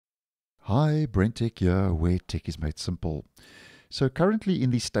Hi, BrenTech here, where tech is made simple. So currently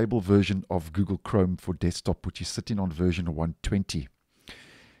in the stable version of Google Chrome for desktop, which is sitting on version 120,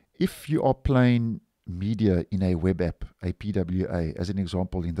 if you are playing media in a web app, a PWA, as an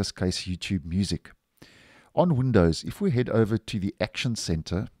example, in this case, YouTube Music, on Windows, if we head over to the Action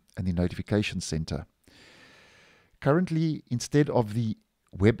Center and the Notification Center, currently, instead of the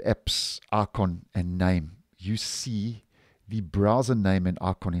web apps icon and name, you see the browser name and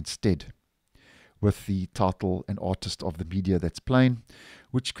icon instead, with the title and artist of the media that's playing,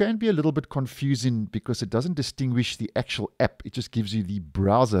 which can be a little bit confusing because it doesn't distinguish the actual app. It just gives you the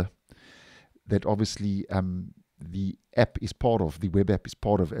browser that obviously the app is part of, the web app is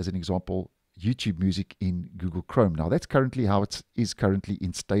part of, as an example, YouTube Music in Google Chrome. Now that's currently how it is currently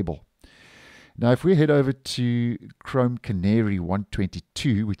in stable. Now if we head over to Chrome Canary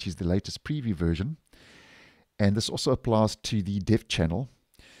 122, which is the latest preview version, and this also applies to the dev channel,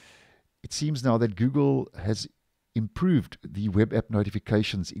 it seems now that Google has improved the web app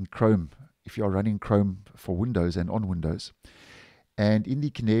notifications in Chrome if you are running Chrome for Windows and on Windows. And in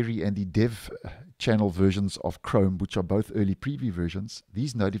the Canary and the dev channel versions of Chrome, which are both early preview versions,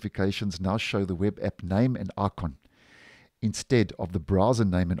 these notifications now show the web app name and icon instead of the browser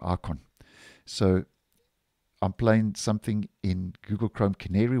name and icon. So I'm playing something in Google Chrome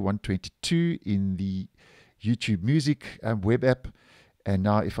Canary 122 in the YouTube Music web app. And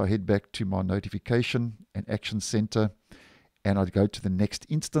now if I head back to my notification and action center and I go to the next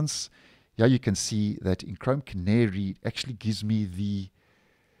instance, here you can see that in Chrome Canary, it actually gives me the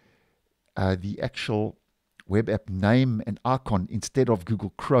actual web app name and icon instead of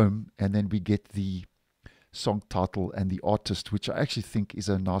Google Chrome. And then we get the song title and the artist, which I actually think is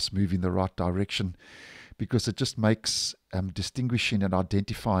a nice move in the right direction because it just makes distinguishing and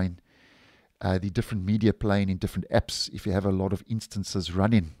identifying the different media playing in different apps if you have a lot of instances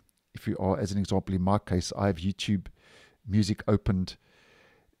running. If you are, as an example, in my case, I have YouTube Music opened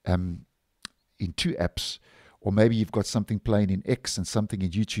in two apps, or maybe you've got something playing in X and something in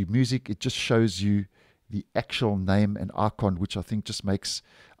YouTube Music. It just shows you the actual name and icon, which I think just makes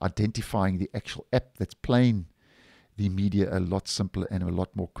identifying the actual app that's playing the media a lot simpler and a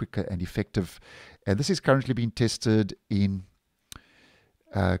lot more quicker and effective. And this is currently being tested in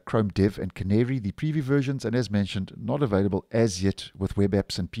Chrome Dev and Canary, the preview versions, and as mentioned, not available as yet with web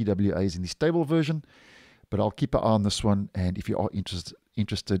apps and PWAs in the stable version, but I'll keep an eye on this one, and if you are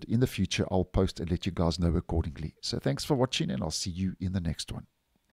interested in the future, I'll post and let you guys know accordingly. So thanks for watching, and I'll see you in the next one.